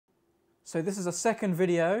So this is a second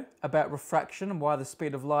video about refraction and why the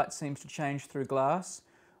speed of light seems to change through glass.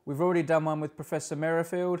 We've already done one with Professor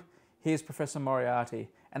Merrifield. Here's Professor Moriarty.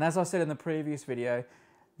 And as I said in the previous video,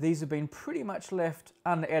 these have been pretty much left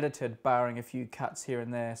unedited, barring a few cuts here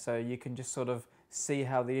and there, so you can just sort of see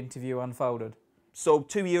how the interview unfolded. So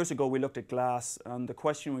 2 years ago we looked at glass, and the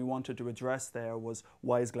question we wanted to address there was,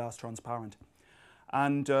 why is glass transparent?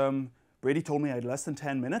 And Brady told me I had less than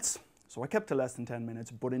 10 minutes, so I kept to less than 10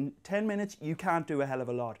 minutes, but in 10 minutes you can't do a hell of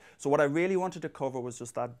a lot. So what I really wanted to cover was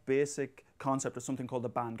just that basic concept of something called the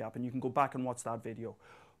band gap, and you can go back and watch that video.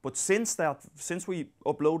 But since we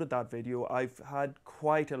uploaded that video, I've had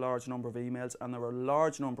quite a large number of emails, and there are a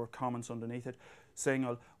large number of comments underneath it saying,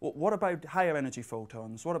 well, what about higher energy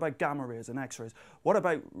photons? What about gamma rays and X-rays? What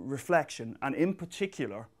about reflection? And in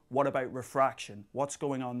particular, what about refraction? What's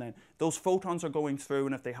going on then? Those photons are going through,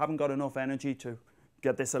 and if they haven't got enough energy to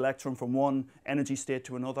get this electron from one energy state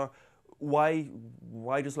to another, why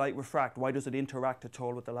does light refract? Why does it interact at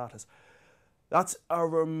all with the lattice? That's a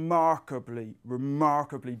remarkably,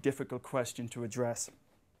 remarkably difficult question to address.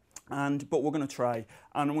 But we're going to try.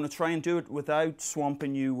 And I'm going to try and do it without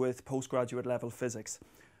swamping you with postgraduate level physics.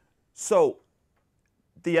 So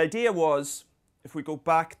the idea was, if we go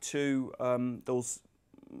back to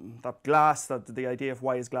that glass, the idea of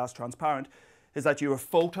why is glass transparent, is that you have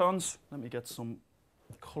photons. Let me get some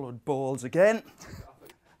coloured balls again.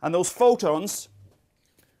 And those photons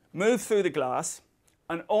move through the glass,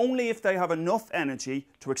 and only if they have enough energy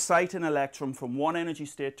to excite an electron from one energy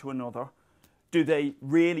state to another do they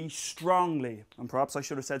really strongly, and perhaps I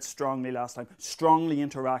should have said strongly last time, strongly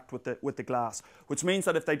interact with the glass. Which means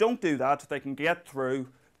that if they don't do that, they can get through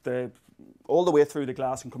all the way through the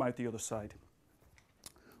glass and come out the other side.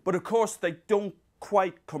 But of course, they don't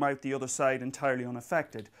quite come out the other side entirely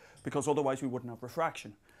unaffected, because otherwise we wouldn't have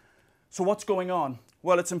refraction. So what's going on?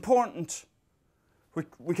 Well, it's important.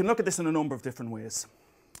 We can look at this in a number of different ways.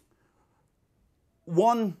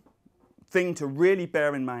 One thing to really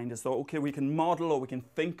bear in mind is that, okay, we can model or we can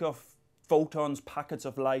think of photons, packets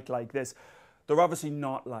of light like this. They're obviously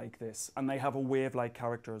not like this, and they have a wave-like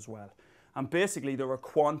character as well. And basically, they're a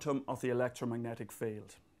quantum of the electromagnetic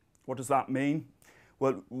field. What does that mean?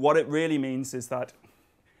 Well, what it really means is that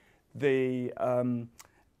when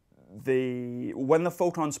the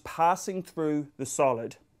photon's passing through the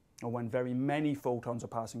solid, or when very many photons are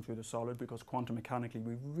passing through the solid, because quantum mechanically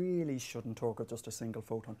we really shouldn't talk of just a single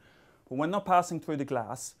photon, but when they're passing through the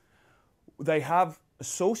glass, they have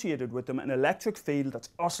associated with them an electric field that's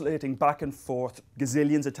oscillating back and forth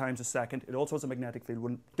gazillions of times a second. It also has a magnetic field.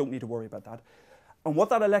 We don't need to worry about that. And what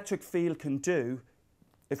that electric field can do,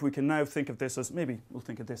 if we can now think of this as, maybe we'll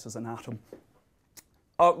think of this as an atom.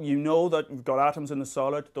 Oh, you know that you've got atoms in the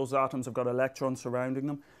solid. Those atoms have got electrons surrounding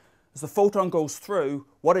them. As the photon goes through,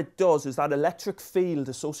 what it does is that electric field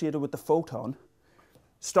associated with the photon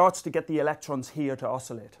starts to get the electrons here to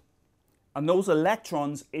oscillate. And those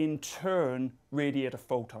electrons, in turn, radiate a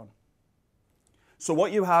photon. So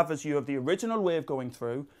what you have is you have the original wave going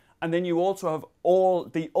through, and then you also have all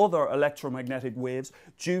the other electromagnetic waves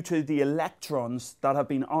due to the electrons that have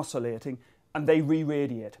been oscillating, and they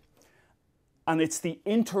re-radiate. And it's the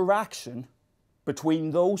interaction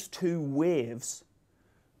between those two waves,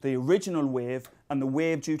 the original wave and the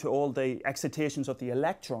wave due to all the excitations of the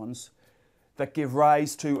electrons, that give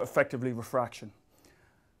rise to effectively refraction.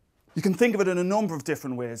 You can think of it in a number of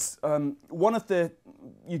different ways. You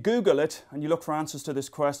Google it and you look for answers to this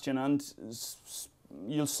question, and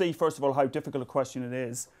you'll see, first of all, how difficult a question it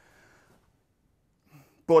is.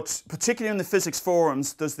 But particularly in the physics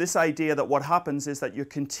forums, there's this idea that what happens is that you're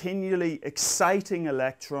continually exciting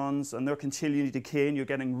electrons and they're continually decaying. You're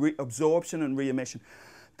getting reabsorption and re-emission.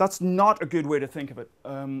 That's not a good way to think of it,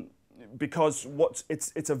 because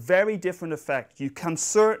it's a very different effect. You can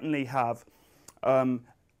certainly have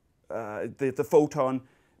the photon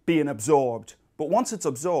being absorbed, but once it's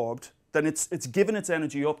absorbed, then it's given its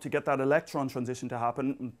energy up to get that electron transition to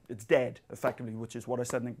happen. It's dead, effectively, which is what I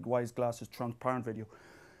said in the Why is Glass is Transparent video.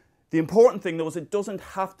 The important thing, though, is it doesn't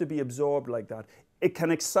have to be absorbed like that. It can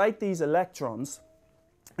excite these electrons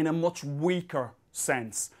in a much weaker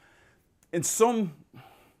sense. In some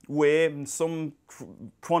way, in some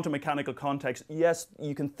quantum mechanical context, yes,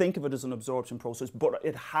 you can think of it as an absorption process, but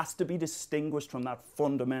it has to be distinguished from that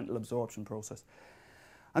fundamental absorption process.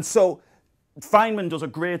 And so Feynman does a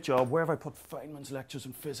great job. Where have I put Feynman's lectures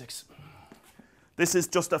in physics? This is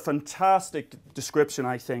just a fantastic description,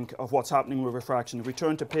 I think, of what's happening with refraction. If we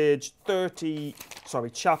turn to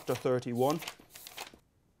chapter 31,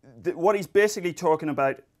 what he's basically talking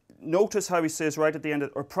about, notice how he says right at the end,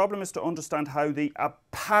 our problem is to understand how the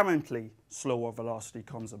apparently slower velocity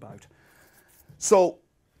comes about. So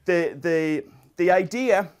the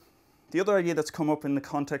idea, the other idea that's come up in the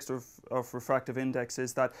context of refractive index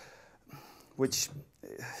is that, which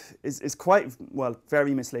is quite, well,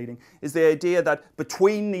 very misleading, is the idea that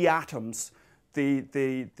between the atoms,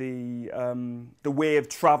 the wave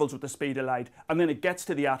travels with the speed of light, and then it gets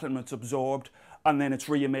to the atom, it's absorbed, and then it's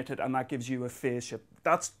re-emitted, and that gives you a phase shift.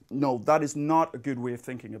 That is not a good way of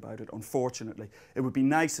thinking about it, unfortunately. It would be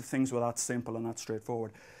nice if things were that simple and that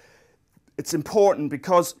straightforward. It's important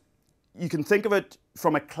because you can think of it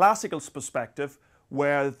from a classical perspective,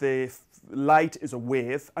 where the light is a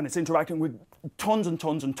wave and it's interacting with tons and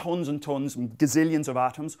tons and tons and tons and gazillions of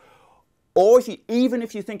atoms. Or even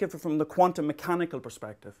if you think of it from the quantum mechanical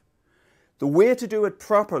perspective, the way to do it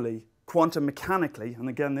properly quantum mechanically, and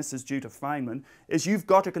again this is due to Feynman, is you've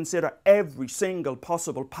got to consider every single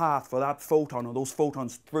possible path for that photon or those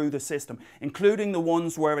photons through the system, including the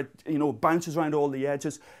ones where it bounces around all the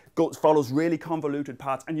edges, follows really convoluted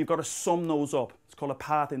paths, and you've got to sum those up. It's called a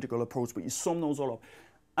path integral approach, but you sum those all up,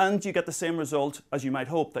 and you get the same result as you might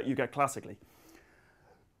hope that you get classically.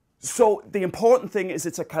 So the important thing is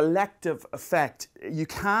it's a collective effect. You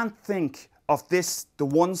can't think of this, the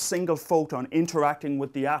one single photon interacting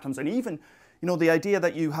with the atoms, and even, the idea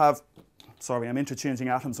that you have, sorry, I'm interchanging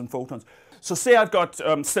atoms and photons. So say I've got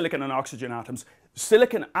silicon and oxygen atoms.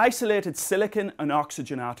 Isolated silicon and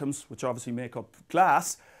oxygen atoms, which obviously make up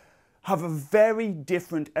glass, have a very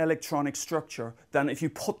different electronic structure than if you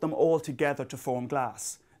put them all together to form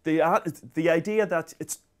glass. The idea that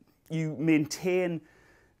you maintain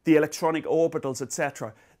the electronic orbitals,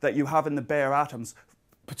 etc., that you have in the bare atoms,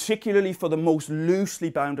 particularly for the most loosely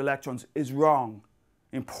bound electrons, is wrong.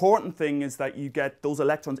 The important thing is that you get those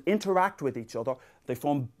electrons interact with each other. They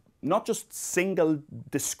form not just single,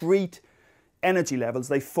 discrete energy levels,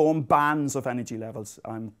 they form bands of energy levels.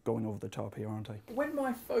 I'm going over the top here, aren't I? When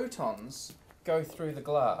my photons go through the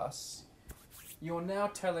glass, you're now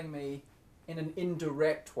telling me in an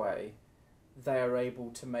indirect way they are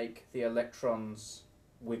able to make the electrons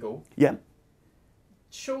wiggle. Yeah.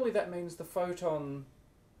 Surely that means the photon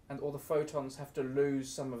and all the photons have to lose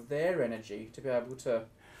some of their energy to be able to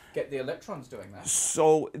get the electrons doing that.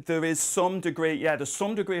 So there is some degree, there's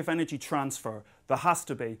some degree of energy transfer. There has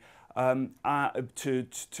to be to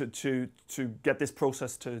get this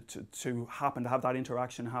process to happen, to have that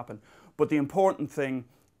interaction happen. But the important thing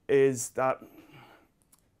is that,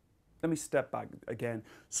 let me step back again.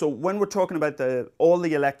 So when we're talking about all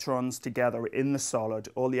the electrons together in the solid,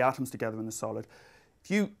 all the atoms together in the solid,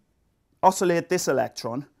 if you oscillate this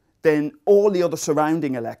electron, then all the other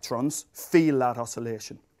surrounding electrons feel that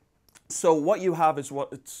oscillation. So what you have is what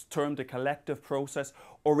it's termed a collective process,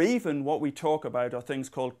 or even what we talk about are things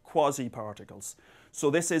called quasi-particles.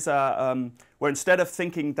 So this is where instead of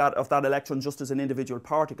thinking of that electron just as an individual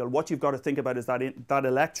particle, what you've got to think about is that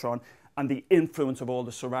electron and the influence of all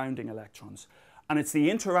the surrounding electrons. And it's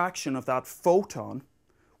the interaction of that photon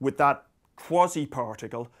with that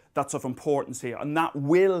quasi-particle that's of importance here, and that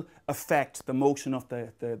will affect the motion of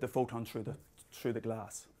the photon through the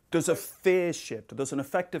glass. There's a phase shift, there's an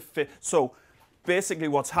effective phase. So basically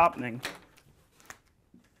what's happening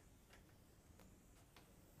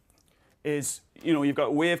is, you've got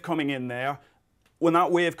a wave coming in there. When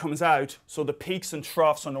that wave comes out, so the peaks and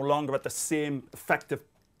troughs are no longer at the same effective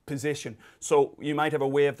position. So you might have a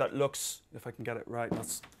wave that looks, if I can get it right,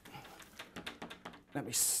 let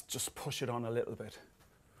me just push it on a little bit.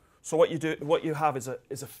 So what you have is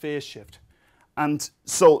a phase shift. And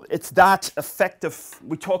so it's that effective,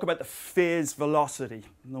 we talk about the phase velocity,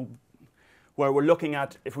 where we're looking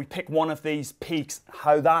at, if we pick one of these peaks,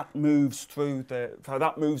 how that moves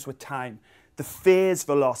with time. The phase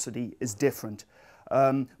velocity is different,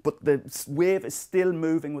 but the wave is still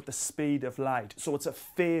moving with the speed of light. So it's a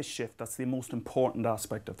phase shift. That's the most important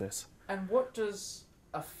aspect of this. And what does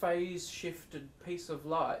a phase shifted piece of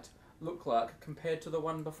light look like compared to the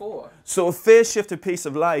one before? So a phase shifted piece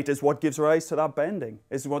of light is what gives rise to that bending,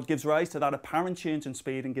 is what gives rise to that apparent change in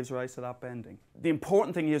speed and gives rise to that bending. The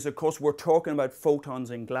important thing is, of course, we're talking about photons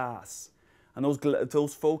in glass, and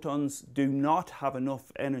those photons do not have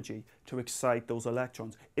enough energy to excite those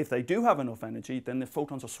electrons. If they do have enough energy, then the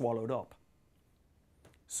photons are swallowed up.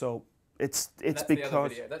 So it's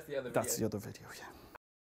because that's the other video. Yeah.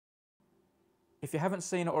 If you haven't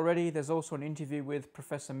seen it already, there's also an interview with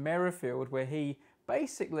Professor Merrifield where he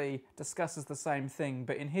basically discusses the same thing,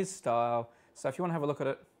 but in his style. So if you want to have a look at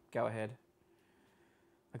it, go ahead.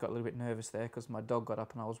 I got a little bit nervous there because my dog got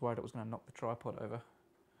up and I was worried it was going to knock the tripod over.